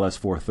was the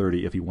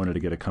LS430 if he wanted to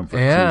get a comfort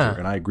cruiser.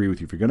 And I agree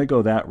with you. If you're going to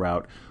go that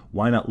route,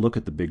 why not look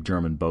at the big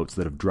German boats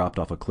that have dropped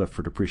off a cliff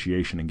for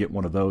depreciation and get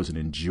one of those and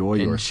enjoy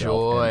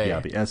yourself?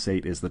 And the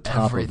S8 is the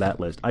top of that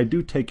list. I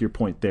do take your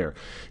point there.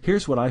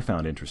 Here's what I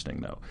found interesting,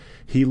 though.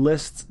 He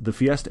lists the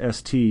Fiesta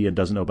ST and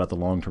doesn't know about the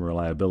long-term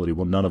reliability.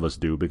 Well, none of us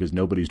do, because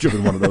nobody's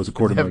driven one of those a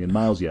 250,000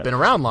 miles yet. Been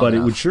around long enough. But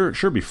it would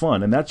sure be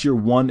fun, and that's your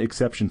one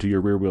exception to your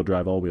rear-wheel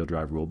drive, all-wheel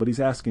drive rule. But he's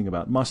asking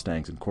about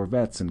Mustangs and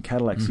Corvettes and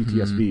Cadillac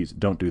CTSVs.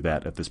 Don't do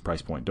that at this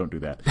price point. Don't do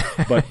that.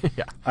 But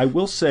I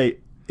will say,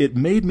 it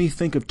made me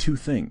think of two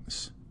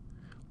things.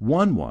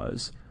 One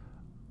was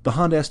the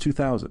Honda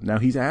S2000. Now,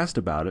 he's asked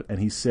about it, and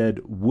he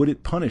said, would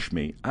it punish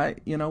me?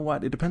 You know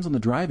what? It depends on the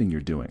driving you're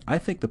doing. I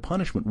think the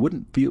punishment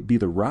wouldn't be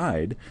the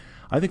ride.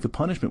 I think the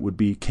punishment would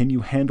be, can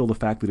you handle the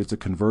fact that it's a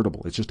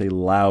convertible? It's just a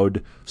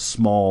loud,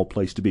 small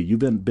place to be. You've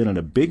been in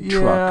a big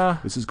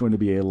truck. This is going to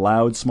be a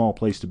loud, small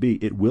place to be.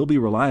 It will be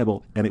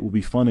reliable, and it will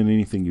be fun in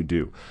anything you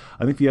do.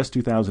 I think the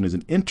S2000 is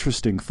an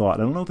interesting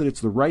thought. I don't know that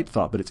it's the right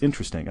thought, but it's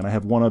interesting. And I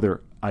have one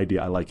other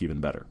idea I like even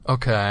better.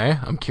 Okay,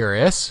 I'm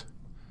curious.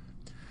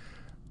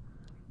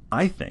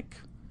 I think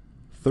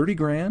 30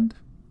 grand,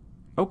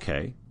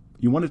 okay.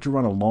 You want it to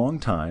run a long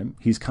time.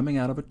 He's coming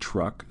out of a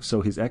truck,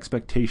 so his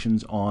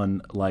expectations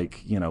on,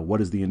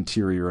 what is the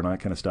interior and all that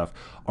kind of stuff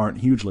aren't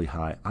hugely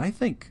high. I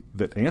think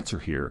the answer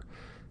here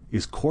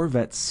is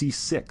Corvette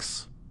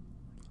C6,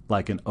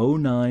 like an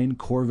 09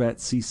 Corvette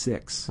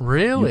C6.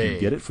 Really? You can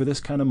get it for this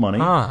kind of money.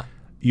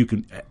 You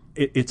can.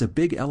 It's a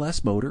big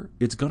LS motor.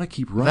 It's going to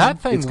keep running. That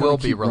thing will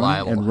be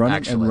reliable. And running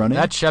actually. and running.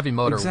 That Chevy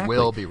motor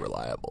will be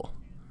reliable.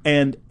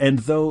 And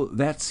though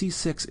that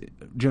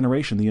C6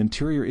 generation, the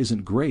interior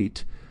isn't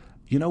great,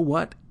 you know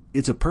what?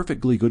 It's a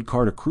perfectly good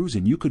car to cruise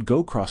in. You could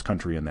go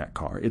cross-country in that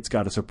car. It's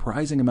got a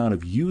surprising amount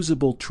of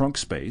usable trunk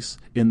space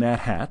in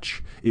that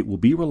hatch. It will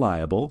be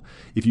reliable.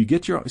 If you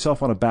get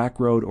yourself on a back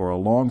road or a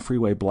long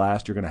freeway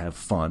blast, you're going to have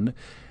fun.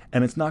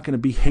 And it's not going to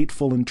be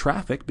hateful in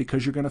traffic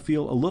because you're going to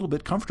feel a little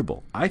bit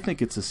comfortable. I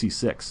think it's a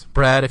C6.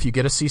 Brad, if you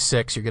get a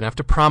C6, you're going to have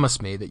to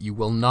promise me that you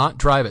will not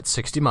drive at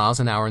 60 miles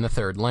an hour in the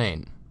third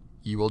lane.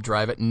 You will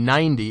drive at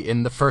 90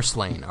 in the first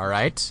lane, all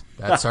right?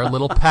 That's our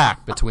little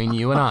pact between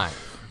you and I.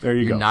 There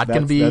you go. You're not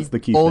going to be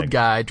the old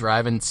guy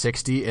driving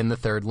 60 in the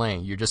third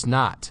lane. You're just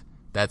not.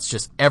 That's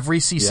just every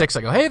C6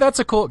 I go, hey, that's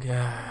a cool...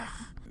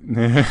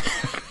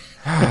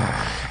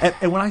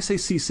 And when I say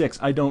C6,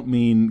 I don't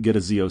mean get a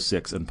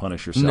Z06 and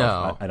punish yourself.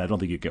 No. And I don't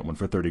think you get one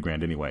for 30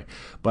 grand anyway.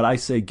 But I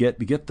say get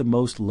the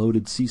most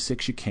loaded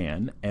C6 you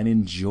can and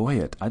enjoy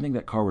it. I think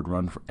that car would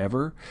run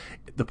forever.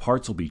 The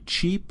parts will be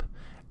cheap.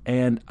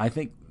 And I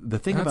think the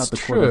thing That's about the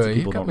true. Corvettes that You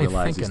people got don't me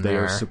realize is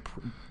thinking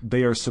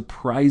they are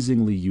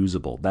surprisingly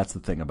usable. That's the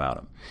thing about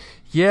them.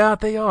 Yeah,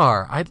 they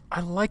are.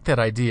 I like that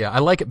idea. I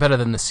like it better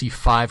than the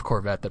C5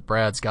 Corvette that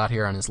Brad's got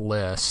here on his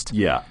list.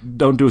 Yeah,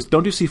 don't do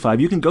C5.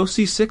 You can go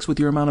C6 with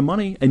your amount of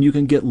money, and you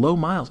can get low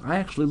miles. I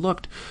actually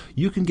looked.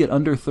 You can get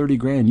under 30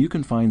 grand. You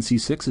can find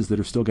C6s that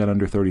have still got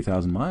under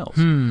 30,000 miles.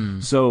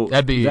 So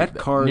That'd be that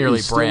car nearly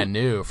is brand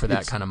new for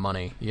that kind of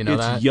money. You know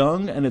that? It's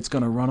young, and it's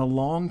going to run a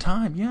long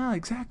time. Yeah,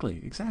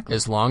 exactly.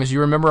 As long as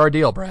you remember our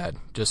deal, Brad.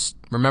 Just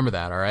remember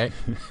that, all right?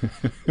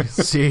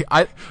 See,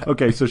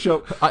 Okay,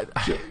 so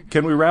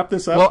can we wrap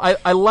this up? Well,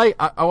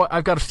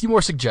 I've got a few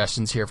more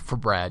suggestions here for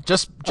Brad.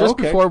 Just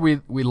Okay. before we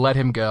let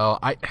him go,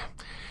 I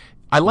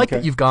like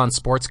that you've gone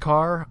sports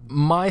car.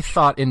 My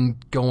thought in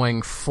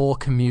going full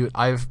commute,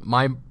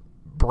 my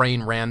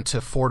brain ran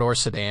to four-door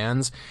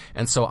sedans,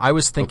 and so I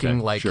was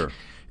thinking sure.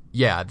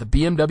 Yeah, the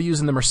BMWs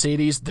and the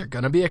Mercedes, they're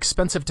going to be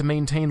expensive to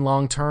maintain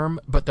long term,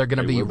 but they're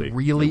going to be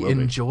really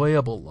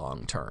enjoyable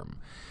long term.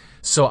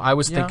 So I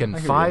was thinking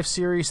 5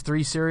 Series,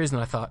 3 Series,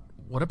 and I thought,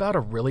 what about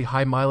a really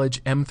high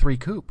mileage M3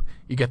 coupe?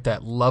 You get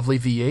that lovely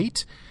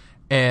V8,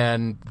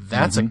 and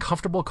that's a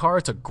comfortable car.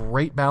 It's a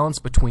great balance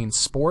between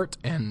sport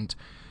and,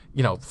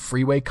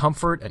 freeway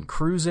comfort and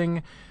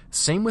cruising.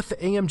 Same with the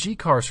AMG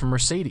cars from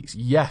Mercedes.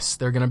 Yes,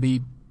 they're going to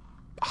be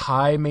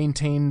high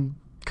maintained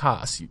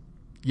costs.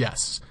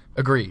 Yes,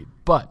 agreed.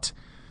 But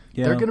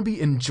they're going to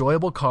be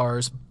enjoyable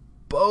cars,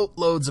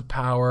 boatloads of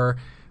power,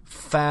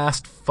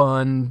 fast,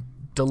 fun,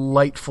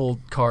 delightful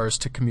cars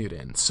to commute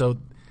in. So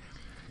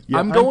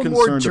I'm going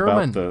more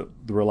German. About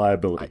the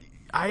reliability.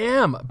 I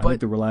am, but I think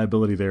the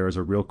reliability there is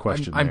a real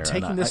question. I'm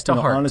taking this to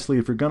heart. Honestly,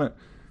 if you're going to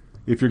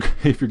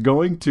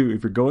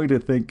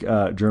think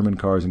German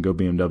cars and go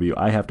BMW,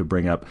 I have to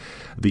bring up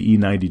the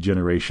E90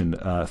 generation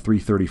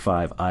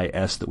 335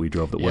 IS that we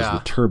drove. That was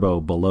the turbo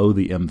below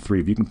the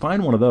M3. If you can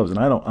find one of those, and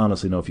I don't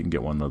honestly know if you can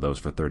get one of those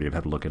for 30. I'd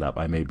have to look it up.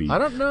 I may be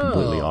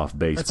completely off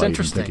base. That's by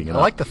interesting. Even thinking it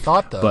I like the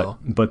thought though.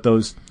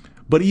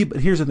 But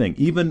here's the thing: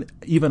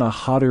 even a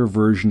hotter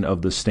version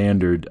of the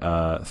standard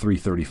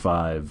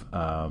 335,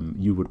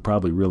 you would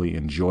probably really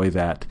enjoy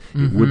that.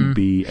 It wouldn't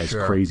be as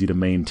crazy to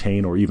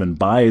maintain or even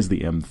buy as the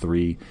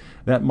M3.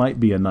 That might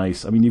be a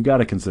nice. I mean, you've got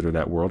to consider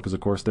that world because, of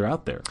course, they're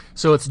out there.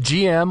 So it's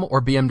GM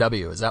or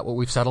BMW. Is that what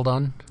we've settled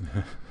on?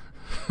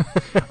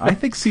 I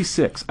think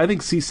C6. I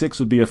think C6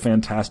 would be a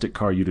fantastic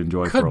car you'd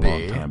enjoy for a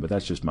long time, but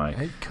that's just my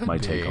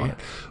take on it.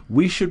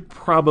 We should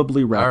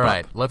probably wrap up. All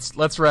right,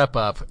 let's wrap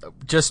up.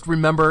 Just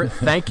remember,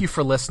 thank you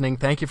for listening.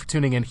 Thank you for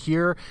tuning in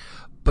here.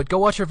 But go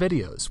watch our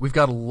videos. We've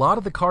got a lot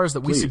of the cars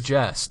that we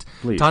suggest.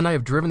 Todd and I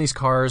have driven these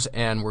cars,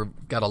 and we've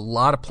got a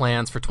lot of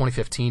plans for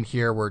 2015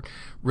 here. We're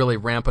really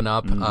ramping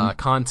up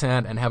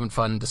content and having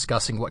fun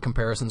discussing what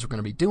comparisons we're going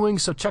to be doing.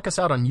 So check us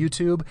out on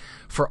YouTube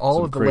for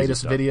all of the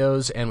latest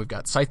videos. And we've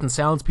got Sights and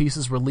Sounds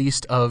pieces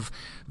released of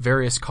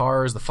various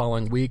cars the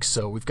following week.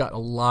 So we've got a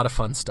lot of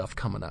fun stuff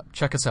coming up.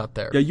 Check us out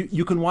there. Yeah,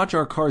 you can watch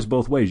our cars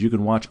both ways. You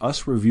can watch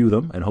us review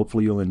them, and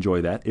hopefully you'll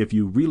enjoy that. If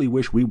you really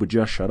wish we would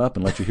just shut up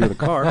and let you hear the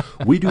car,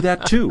 we do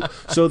that too.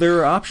 So there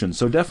are options.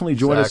 So definitely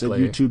join us at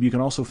YouTube. You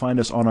can also find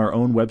us on our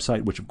own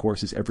website, which of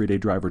course is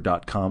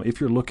everydaydriver.com.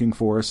 If you're looking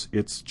for us,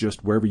 it's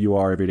just wherever you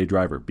are, Everyday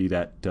Driver, be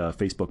that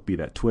Facebook, be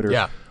that Twitter.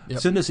 Yeah. Yep.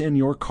 Send us in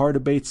your car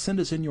debates. Send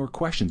us in your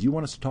questions. You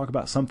want us to talk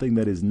about something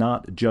that is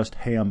not just,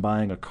 hey, I'm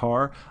buying a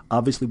car.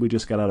 Obviously, we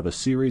just got out of a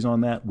series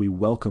on that. We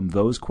welcome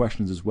those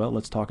questions as well.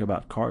 Let's talk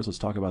about cars. Let's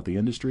talk about the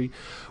industry.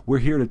 We're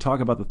here to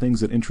talk about the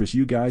things that interest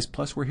you guys.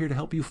 Plus, we're here to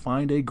help you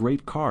find a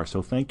great car.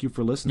 So thank you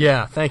for listening.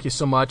 Yeah, thank you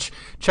so much.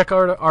 Check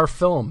out our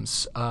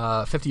films,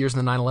 50 Years in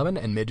the 911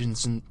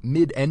 and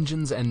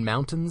Mid-Engines and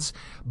Mountains,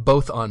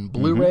 both on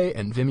Blu-ray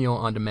and Vimeo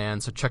on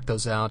demand. So check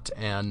those out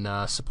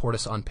and support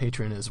us on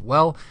Patreon as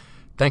well.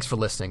 Thanks for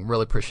listening.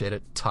 Really appreciate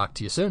it. Talk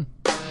to you soon.